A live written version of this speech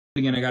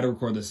Again, I gotta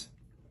record this.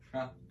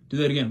 Huh? Do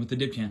that again with the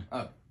dip can.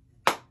 Oh.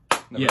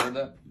 Never heard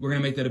that? We're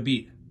gonna make that a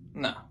beat.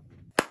 No.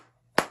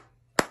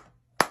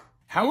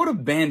 How would a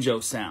banjo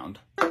sound?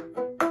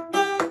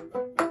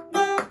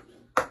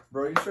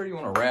 Bro, you sure you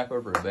want to rap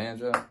over a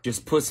banjo?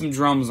 Just put some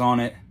drums on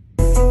it.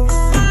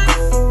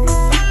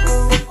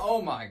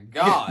 Oh my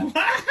god!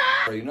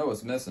 Bro, you know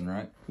what's missing,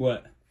 right?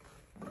 What?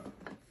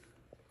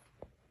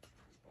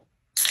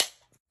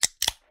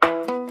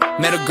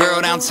 Met a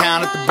girl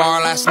downtown at the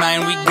bar last night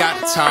and we got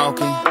to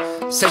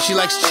talking. Said she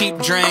likes cheap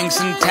drinks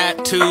and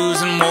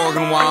tattoos and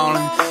Morgan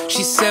Wallen.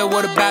 She said,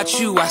 what about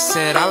you? I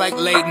said, I like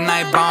late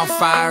night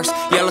bonfires,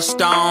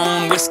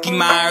 Yellowstone, Whiskey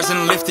Myers,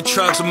 and lifted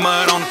trucks with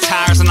mud on the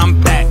tires. And I'm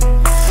back